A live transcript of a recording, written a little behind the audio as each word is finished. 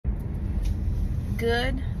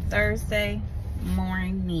Good Thursday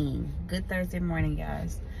morning. Good Thursday morning,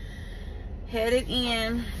 guys. Headed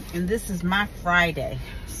in, and this is my Friday.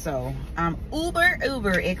 So I'm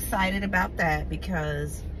uber excited about that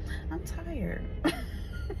because I'm tired.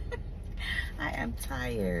 I am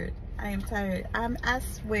tired. I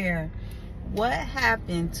swear, what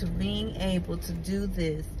happened to being able to do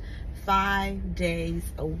this 5 days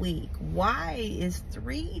a week? Why is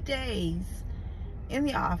 3 days in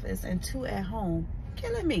the office and 2 at home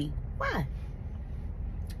killing me? Why?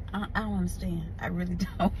 I don't understand. I really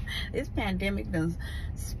don't. This pandemic done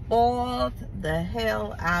spoiled the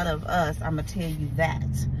hell out of us. I'm gonna tell you that.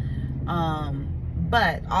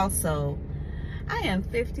 But also, I am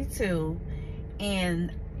 52,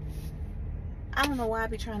 and I don't know why I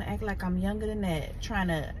be trying to act like I'm younger than that. Trying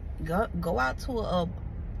to go out to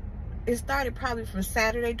it started probably from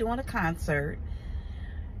Saturday doing a concert.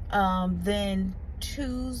 Then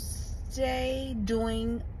Tuesday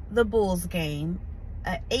doing the Bulls game,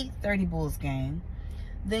 an 8:30 Bulls game.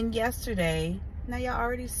 Then yesterday, now y'all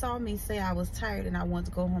already saw me say I was tired and I wanted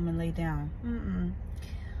to go home and lay down.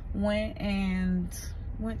 Went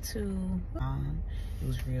to, it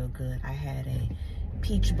was real good. I had a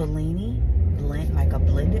peach Bellini blend, like a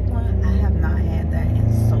blended one. I have not had that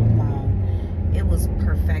in so long. It was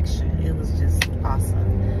perfection. It was just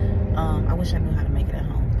awesome. I wish I knew how to make it at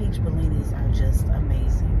home. Peach Bellinis are just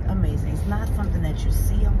amazing. It's not something that you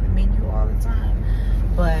see on the menu all the time,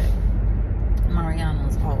 but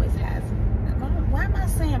Mariano's always has it. Why am I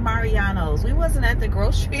saying Mariano's? We wasn't at the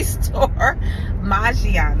grocery store.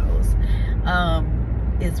 Maggiano's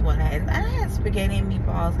is what I had. I had spaghetti and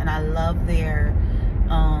meatballs, and I love their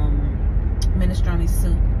minestrone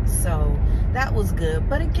soup, so that was good.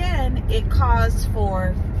 But again, it caused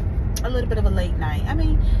for a little bit of a late night. I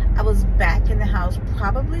mean, I was back in the house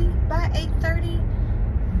probably by 8:30,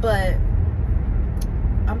 but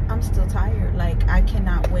I'm still tired. Like, I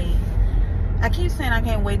cannot wait. I keep saying I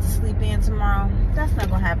can't wait to sleep in tomorrow. That's not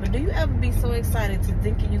gonna happen. Do you ever be so excited to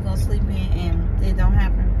thinking you're gonna sleep in and it don't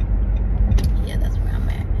happen? Yeah, that's where I'm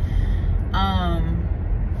at.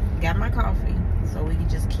 Got my coffee so we can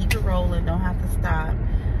just keep it rolling, don't have to stop.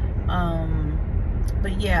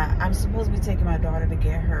 But yeah, I'm supposed to be taking my daughter to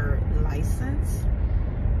get her license,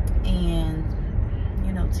 and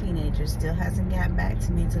you know, teenager still hasn't gotten back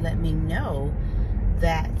to me to let me know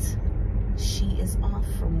that she is off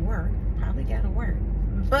from work. Probably gotta work,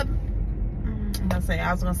 but I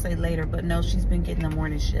was gonna say later, but no, she's been getting the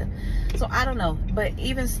morning shift, so I don't know. But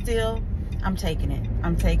even still, I'm taking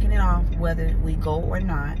it off whether we go or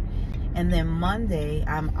not. And then Monday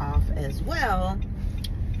I'm off as well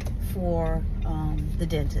for the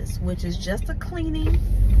dentist, which is just a cleaning.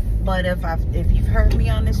 But if you've heard me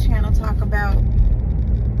on this channel talk about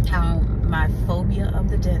how my phobia of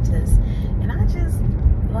the dentist, and I just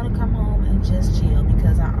want to come home and just chill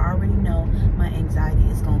because I already know my anxiety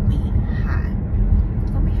is gonna be high.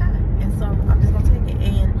 It's gonna be high, and so I'm just gonna take it.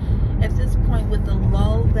 And at this point, with the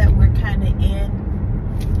lull that we're kind of in,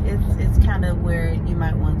 it's kind of where you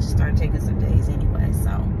might want to start taking some days anyway.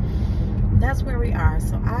 So that's where we are.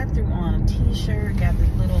 So I threw on a t-shirt, got this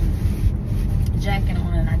little jacket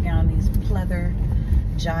on, and I got on these pleather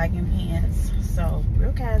jogging pants. So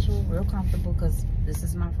real casual, real comfortable, because this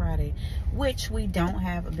is my Friday, which we don't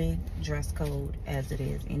have a big dress code as it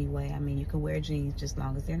is anyway. I mean, you can wear jeans just as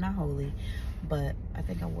long as they're not holy, but I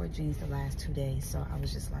think I wore jeans the last 2 days, so I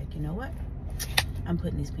was just like, you know what, I'm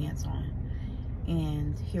putting these pants on,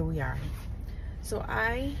 and here we are. So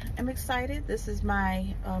I am excited. This is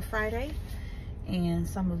my Friday, and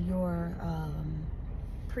some of your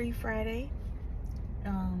pre-Friday,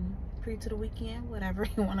 pre to the weekend, whatever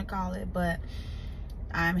you want to call it. But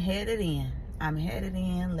I'm headed in.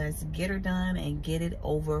 Let's get her done and get it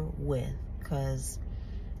over with, because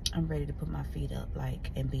I'm ready to put my feet up, like,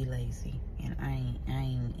 and be lazy, and I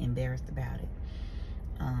ain't embarrassed about it,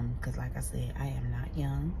 because like I said, I am not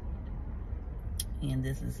young, and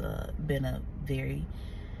this has been a very,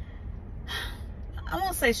 I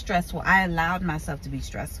won't say stressful. I allowed myself to be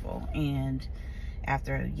stressful, and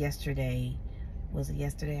after yesterday, was it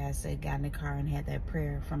yesterday, I said, got in the car and had that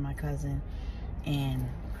prayer from my cousin, and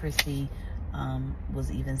Christy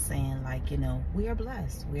was even saying, like, you know, we are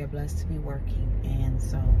blessed to be working, and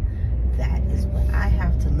so that is what I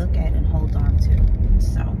have to look at and hold on to.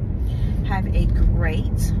 So have a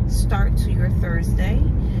great start to your Thursday,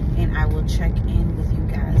 and I will check in with you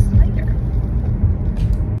guys later.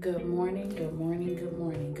 Good morning,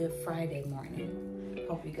 good Friday morning.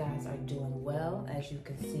 Hope you guys are doing well. As you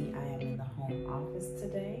can see, I am in the home office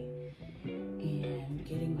today and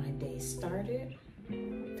getting my day started.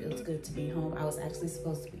 Feels good to be home. I was actually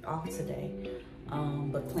supposed to be off today,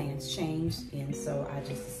 but plans changed, and so I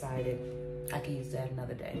just decided I could use that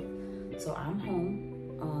another day. So I'm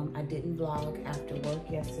home. I didn't vlog after work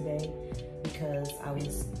yesterday because I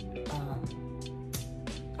was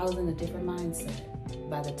in a different mindset.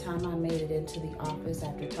 By the time I made it into the office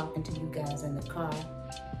after talking to you guys in the car,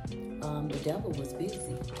 the devil was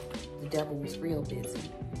busy. The devil was real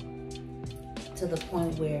busy. To the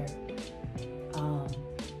point where I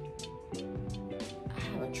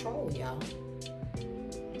have a troll, y'all.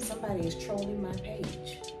 Somebody is trolling my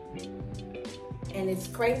page. And it's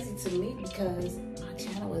crazy to me because my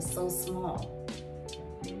channel is so small.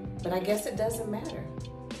 But I guess it doesn't matter.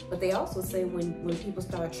 But they also say when people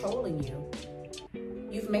start trolling you,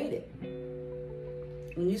 you've made it.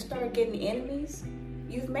 When you start getting enemies,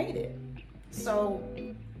 you've made it. So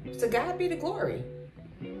to God be the glory.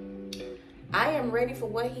 I am ready for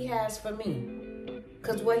what he has for me.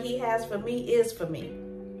 Because what he has for me is for me.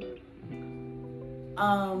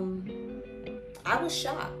 I was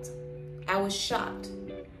shocked. I was shocked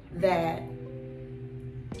that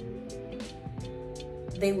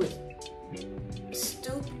they would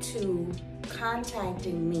stoop to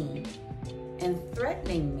contacting me and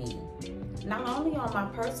threatening me, not only on my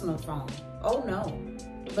personal phone, oh no,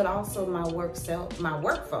 but also my work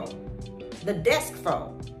phone, the desk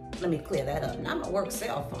phone. Let me clear that up. Not my work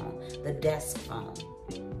cell phone, the desk phone.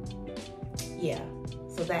 Yeah,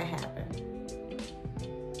 so that happened.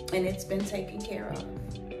 And it's been taken care of.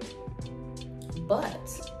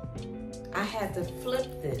 But I had to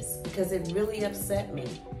flip this because it really upset me.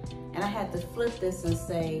 And I had to flip this and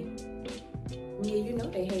say, yeah, you know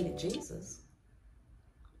they hated Jesus.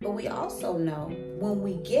 But we also know when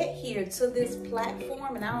we get here to this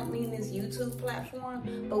platform, and I don't mean this YouTube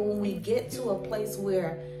platform, but when we get to a place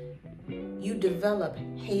where you develop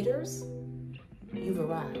haters, you've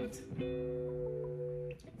arrived.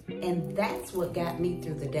 And that's what got me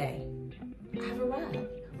through the day. I've arrived.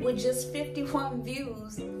 With just 51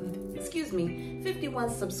 views, 51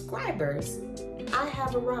 subscribers, I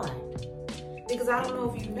have arrived. Because I don't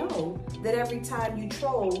know if you know that every time you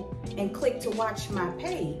troll and click to watch my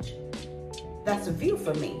page, that's a view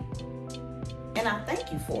for me. And I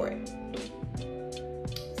thank you for it.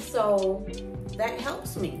 So that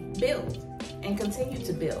helps me build and continue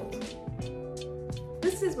to build.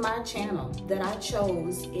 This is my channel that I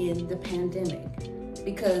chose in the pandemic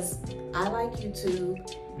because I like YouTube,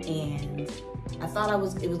 and I thought it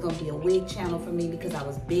was going to be a wig channel for me because I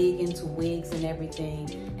was big into wigs and everything,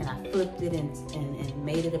 and I flipped it and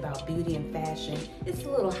made it about beauty and fashion. It's a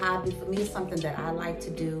little hobby for me. It's something that I like to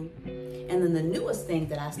do. And then the newest thing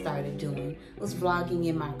that I started doing was vlogging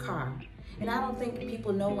in my car. And I don't think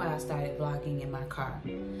people know why I started vlogging in my car.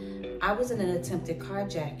 I was in an attempted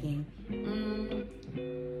carjacking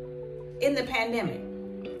in the pandemic.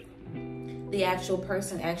 The actual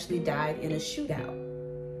person actually died in a shootout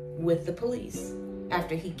with the police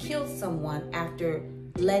after he killed someone after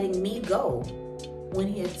letting me go when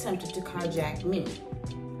he attempted to carjack me.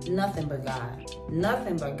 Nothing but God.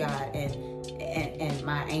 Nothing but God and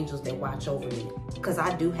my angels that watch over me, because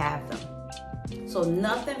I do have them. So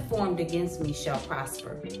nothing formed against me shall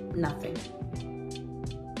prosper. Nothing.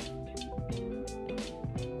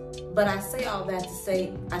 But I say all that to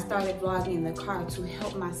say I started vlogging in the car to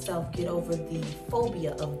help myself get over the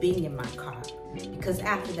phobia of being in my car. Because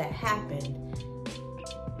after that happened,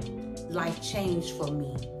 life changed for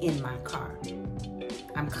me in my car.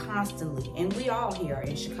 I'm constantly, and we all here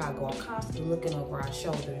in Chicago are constantly looking over our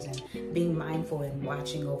shoulders and being mindful and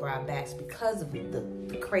watching over our backs because of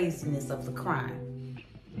the craziness of the crime.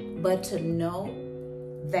 But to know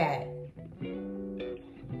that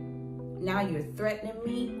now you're threatening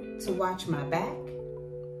me to watch my back?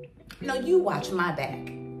 No, you watch my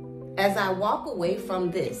back. As I walk away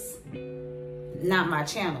from this, not my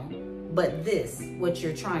channel, but this, what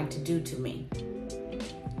you're trying to do to me.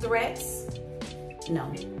 Threats?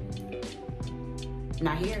 No.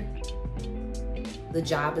 Not here. The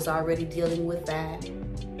job is already dealing with that.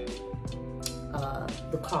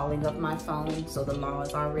 The calling of my phone, so the law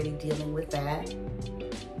is already dealing with that.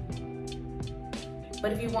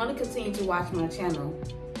 But if you want to continue to watch my channel,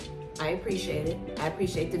 I appreciate it. I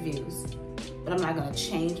appreciate the views. But I'm not going to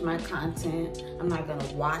change my content. I'm not going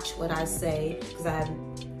to watch what I say. Because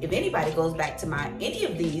if anybody goes back to any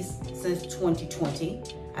of these since 2020,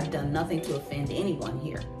 I've done nothing to offend anyone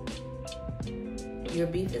here. Your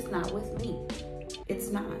beef is not with me. It's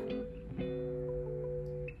not.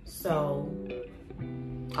 So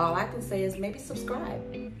all I can say is maybe subscribe.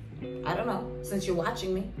 I don't know. Since you're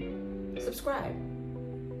watching me, subscribe.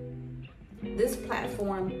 This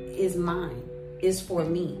platform is mine. is for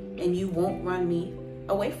me, and you won't run me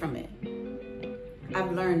away from it.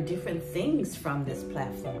 I've learned different things from this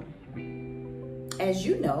platform. As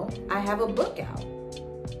you know, I have a book out,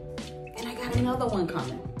 and I got another one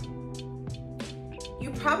coming.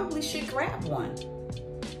 You probably should grab one.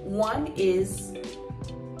 One is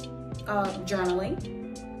journaling,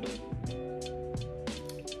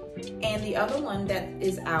 and the other one that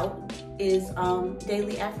is out is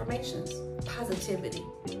daily affirmations. Positivity.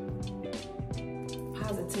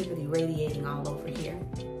 Positivity radiating all over here.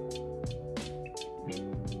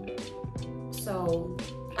 So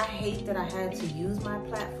I hate that I had to use my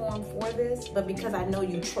platform for this, but because I know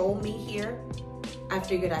you troll me here, I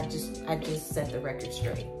figured I just set the record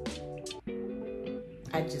straight.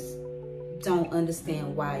 I just don't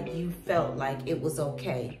understand why you felt like it was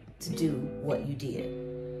okay to do what you did.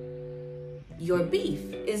 Your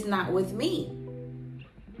beef is not with me.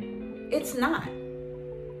 It's not.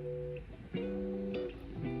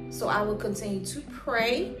 So I will continue to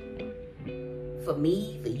pray for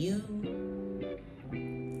me, for you.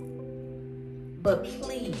 But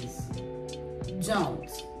please don't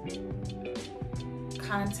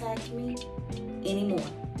contact me anymore.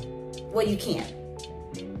 Well, you can't.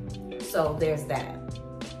 So there's that.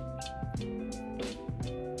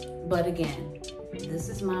 But again, this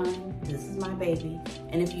is mine. This is my baby.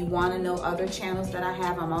 And if you want to know other channels that I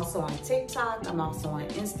have, I'm also on TikTok. I'm also on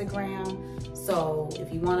Instagram. So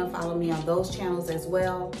if you want to follow me on those channels as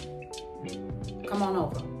well, come on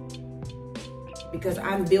over. Because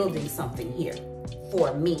I'm building something here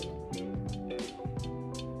for me.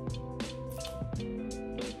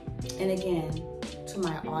 And again, to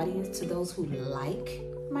my audience, to those who like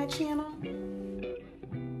my channel,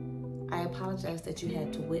 I apologize that you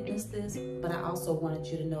had to witness this, but I also wanted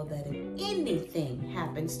you to know that if anything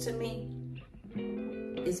happens to me,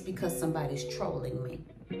 it's because somebody's trolling me.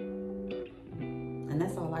 And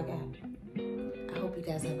that's all I got. I hope you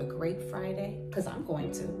guys have a great Friday, because I'm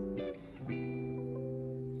going to.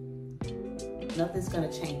 Nothing's going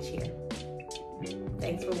to change here.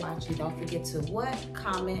 Thanks for watching. Don't forget to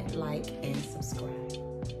comment, like, and subscribe.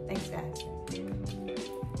 Thanks, guys.